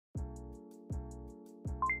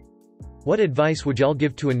What advice would y'all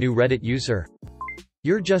give to a new Reddit user?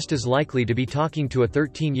 You're just as likely to be talking to a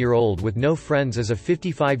 13-year-old with no friends as a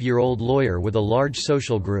 55-year-old lawyer with a large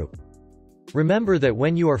social group. Remember that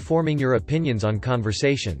when you are forming your opinions on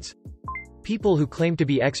conversations, people who claim to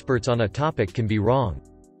be experts on a topic can be wrong.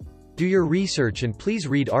 Do your research and please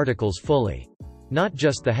read articles fully. Not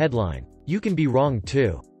just the headline. You can be wrong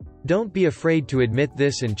too. Don't be afraid to admit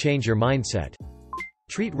this and change your mindset.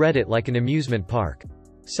 Treat Reddit like an amusement park.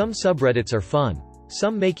 Some subreddits are fun.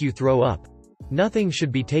 Some make you throw up. Nothing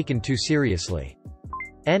should be taken too seriously.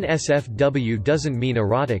 NSFW doesn't mean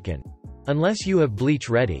erotic and unless you have bleach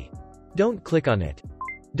ready. Don't click on it.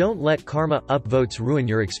 Don't let karma upvotes ruin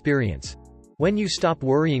your experience. When you stop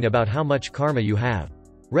worrying about how much karma you have,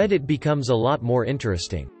 Reddit becomes a lot more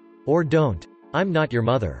interesting. Or don't. I'm not your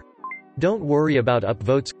mother. Don't worry about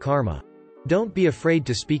upvotes, karma. Don't be afraid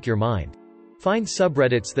to speak your mind. Find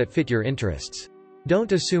subreddits that fit your interests.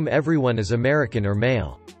 Don't assume everyone is American or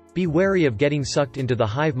male. Be wary of getting sucked into the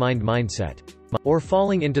hive mind mindset. Or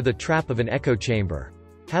falling into the trap of an echo chamber.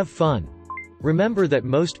 Have fun. Remember that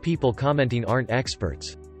most people commenting aren't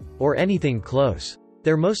experts. Or anything close.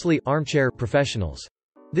 They're mostly armchair professionals.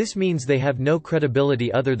 This means they have no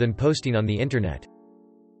credibility other than posting on the internet.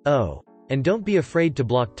 Oh. And don't be afraid to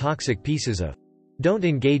block toxic pieces of. Don't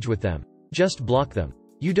engage with them. Just block them.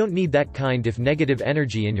 You don't need that kind of negative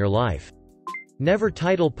energy in your life. Never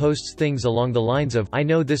title posts things along the lines of, I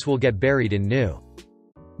know this will get buried in new.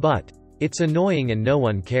 But it's annoying and no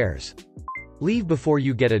one cares. Leave before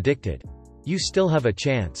you get addicted. You still have a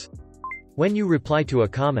chance. When you reply to a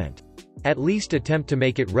comment, at least attempt to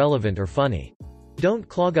make it relevant or funny. Don't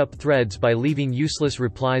clog up threads by leaving useless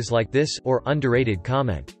replies like this, or underrated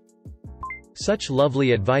comment. Such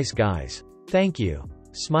lovely advice, guys. Thank you.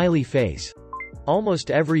 Smiley face. Almost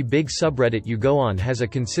every big subreddit you go on has a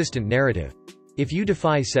consistent narrative. If you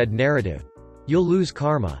defy said narrative, you'll lose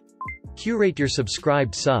karma. Curate your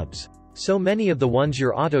subscribed subs. So many of the ones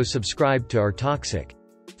you're auto-subscribed to are toxic,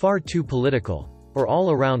 far too political, or all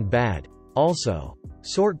around bad. Also,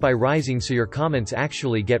 sort by rising so your comments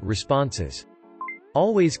actually get responses.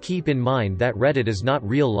 Always keep in mind that Reddit is not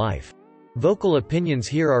real life. Vocal opinions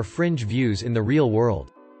here are fringe views in the real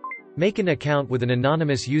world. Make an account with an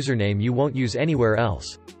anonymous username you won't use anywhere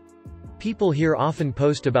else. People here often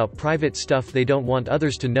post about private stuff they don't want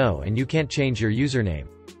others to know, and you can't change your username.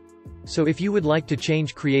 So if you would like to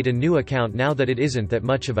change, create a new account now that it isn't that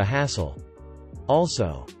much of a hassle.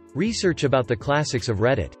 Also, research about the classics of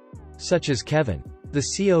Reddit. Such as Kevin, the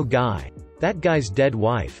CO guy. That guy's dead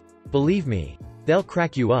wife. Believe me, they'll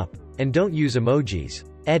crack you up. And don't use emojis.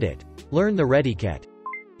 Edit. Learn the Redicat.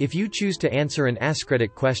 If you choose to answer an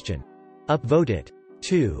AskReddit question, upvote it.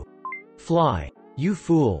 2. Fly. You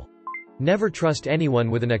fool. Never trust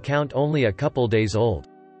anyone with an account only a couple days old.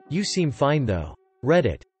 You seem fine though.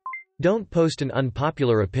 Reddit. Don't post an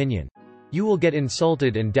unpopular opinion. You will get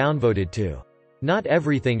insulted and downvoted too. Not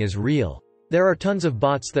everything is real. There are tons of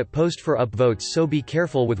bots that post for upvotes, so be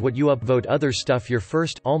careful with what you upvote. Other stuff your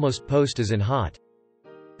first almost post is in hot.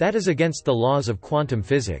 That is against the laws of quantum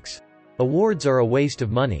physics. Awards are a waste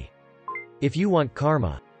of money. If you want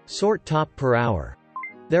karma, sort top per hour.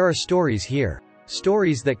 There are stories here.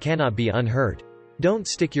 Stories that cannot be unheard. Don't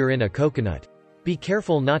stick your in a coconut. Be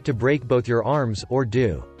careful not to break both your arms, or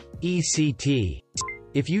do. ECT.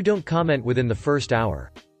 If you don't comment within the first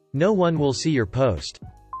hour, no one will see your post.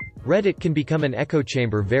 Reddit can become an echo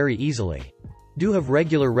chamber very easily. Do have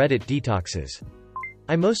regular Reddit detoxes.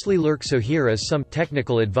 I mostly lurk, so here is some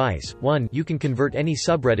technical advice. 1. You can convert any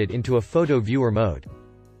subreddit into a photo viewer mode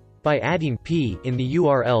by adding p in the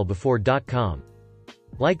URL before .com.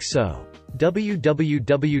 Like so.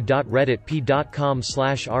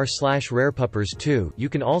 www.redditp.com/r/rarepuppers2. You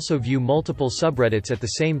can also view multiple subreddits at the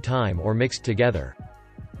same time or mixed together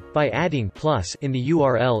by adding plus in the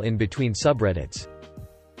URL in between subreddits.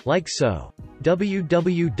 Like so.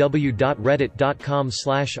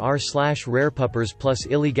 www.reddit.com/r/rarepuppers plus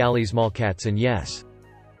illegally smallcats, and yes.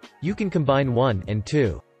 You can combine 1 and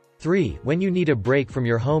 2. 3. When you need a break from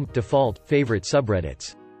your home, default, favorite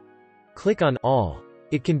subreddits. Click on all.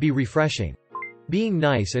 It can be refreshing. Being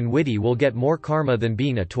nice and witty will get more karma than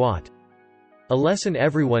being a twat. A lesson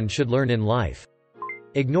everyone should learn in life.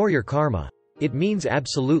 Ignore your karma. It means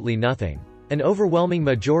absolutely nothing. An overwhelming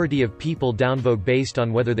majority of people downvote based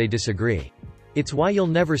on whether they disagree. It's why you'll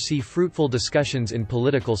never see fruitful discussions in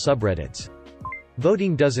political subreddits.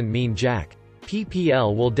 Voting doesn't mean jack.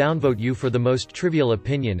 PPL will downvote you for the most trivial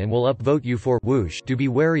opinion and will upvote you for whoosh. Do be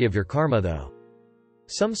wary of your karma though.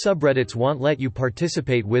 Some subreddits won't let you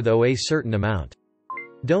participate with a certain amount.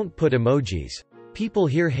 Don't put emojis. People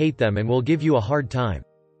here hate them and will give you a hard time.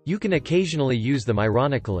 You can occasionally use them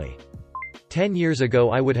ironically. 10 years ago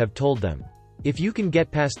I would have told them, if you can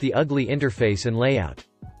get past the ugly interface and layout.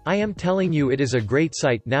 I am telling you it is a great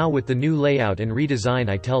site. Now with the new layout and redesign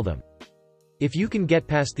I tell them, if you can get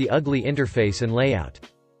past the ugly interface and layout.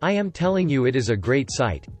 I am telling you it is a great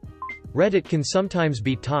site. Reddit can sometimes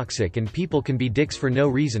be toxic and people can be dicks for no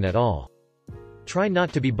reason at all. Try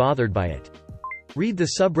not to be bothered by it. Read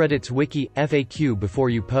the subreddit's wiki, FAQ before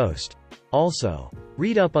you post. Also,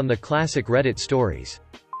 read up on the classic Reddit stories.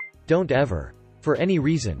 Don't ever, for any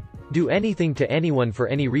reason, do anything to anyone for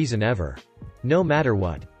any reason ever. No matter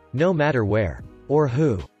what, no matter where, or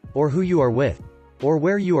who you are with, or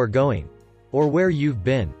where you are going, or where you've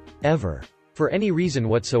been, ever, for any reason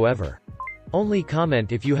whatsoever. Only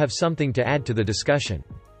comment if you have something to add to the discussion.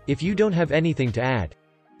 If you don't have anything to add,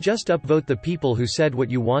 just upvote the people who said what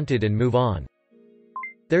you wanted and move on.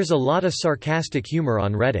 There's a lot of sarcastic humor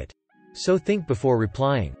on Reddit. So think before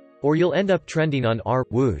replying. Or you'll end up trending on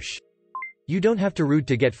r/whoosh. You don't have to root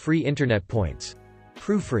to get free internet points.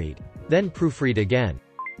 Proofread. Then proofread again.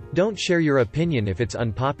 Don't share your opinion if it's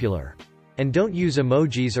unpopular. And don't use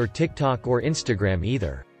emojis or TikTok or Instagram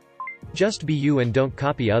either. Just be you and don't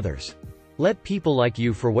copy others. Let people like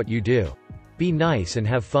you for what you do. Be nice and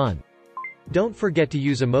have fun. Don't forget to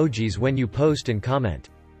use emojis when you post and comment.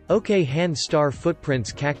 OK hand star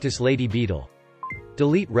footprints cactus lady beetle.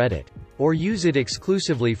 Delete Reddit. Or use it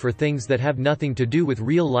exclusively for things that have nothing to do with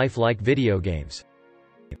real life like video games.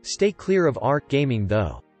 Stay clear of gaming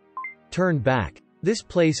though. Turn back. This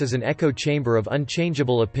place is an echo chamber of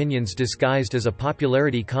unchangeable opinions disguised as a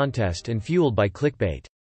popularity contest and fueled by clickbait.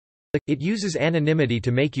 It uses anonymity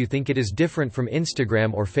to make you think it is different from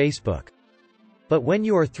Instagram or Facebook. But when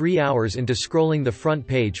you are 3 hours into scrolling the front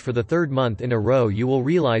page for the third month in a row, you will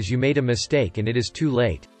realize you made a mistake and it is too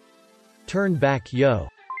late. Turn back yo.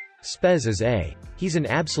 Spez is he's an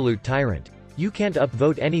absolute tyrant. You can't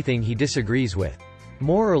upvote anything he disagrees with.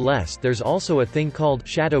 More or less, there's also a thing called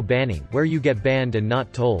shadow banning, where you get banned and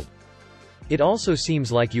not told. It also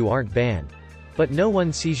seems like you aren't banned. But no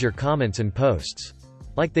one sees your comments and posts.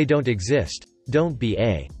 Like they don't exist. Don't be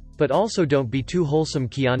but also don't be too wholesome.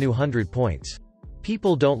 Keanu 100 points.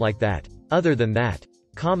 People don't like that. Other than that,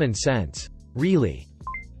 common sense. Really.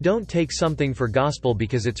 Don't take something for gospel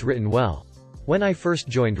because it's written well. When I first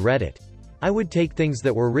joined Reddit, I would take things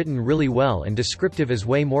that were written really well and descriptive as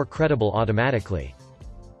way more credible automatically.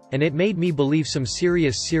 And it made me believe some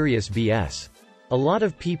serious BS. A lot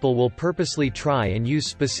of people will purposely try and use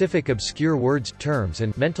specific obscure words, terms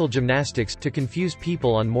and mental gymnastics to confuse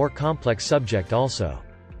people on more complex subject also.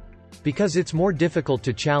 Because it's more difficult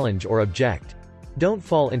to challenge or object. Don't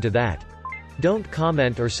fall into that. Don't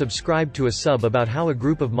comment or subscribe to a sub about how a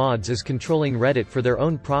group of mods is controlling Reddit for their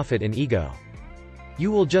own profit and ego. You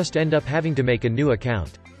will just end up having to make a new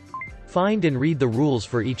account. Find and read the rules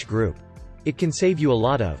for each group. It can save you a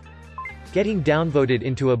lot of getting downvoted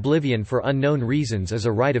into oblivion for unknown reasons as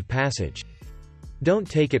a rite of passage. Don't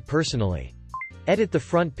take it personally. Edit the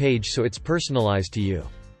front page so it's personalized to you.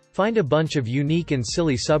 Find a bunch of unique and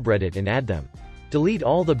silly subreddit and add them. Delete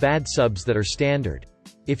all the bad subs that are standard.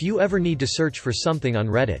 If you ever need to search for something on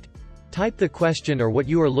Reddit, type the question or what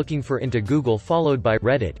you are looking for into Google followed by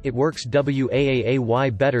Reddit. It works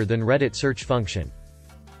WAAAY better than Reddit search function.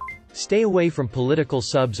 Stay away from political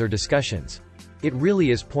subs or discussions. It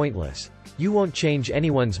really is pointless. You won't change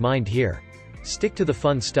anyone's mind here. Stick to the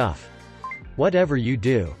fun stuff. Whatever you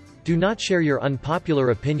do, do not share your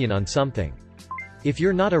unpopular opinion on something. If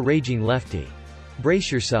you're not a raging lefty,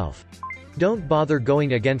 brace yourself. Don't bother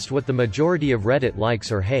going against what the majority of Reddit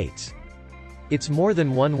likes or hates. It's more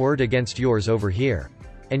than one word against yours over here.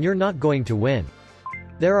 And you're not going to win.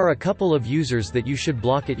 There are a couple of users that you should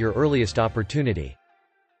block at your earliest opportunity.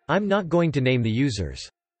 I'm not going to name the users.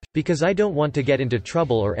 Because I don't want to get into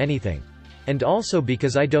trouble or anything. And also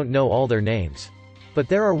because I don't know all their names. But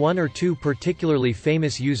there are one or two particularly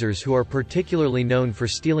famous users who are particularly known for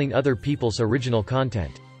stealing other people's original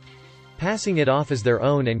content, passing it off as their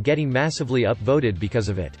own and getting massively upvoted because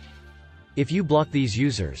of it. If you block these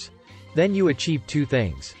users, then you achieve two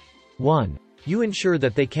things. 1. You ensure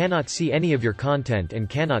that they cannot see any of your content and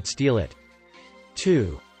cannot steal it.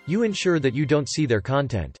 2. You ensure that you don't see their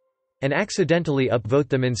content and accidentally upvote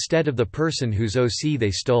them instead of the person whose OC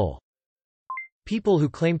they stole. People who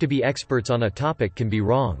claim to be experts on a topic can be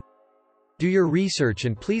wrong. Do your research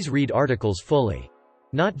and please read articles fully.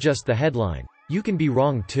 Not just the headline. You can be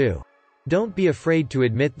wrong too. Don't be afraid to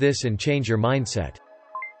admit this and change your mindset.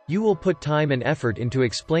 You will put time and effort into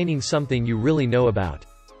explaining something you really know about.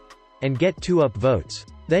 and get 2 upvotes.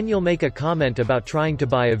 Then you'll make a comment about trying to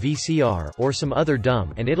buy a VCR, or some other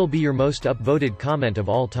dumb, and it'll be your most upvoted comment of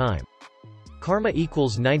all time. Karma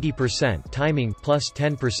equals 90% timing plus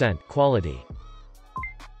 10% quality.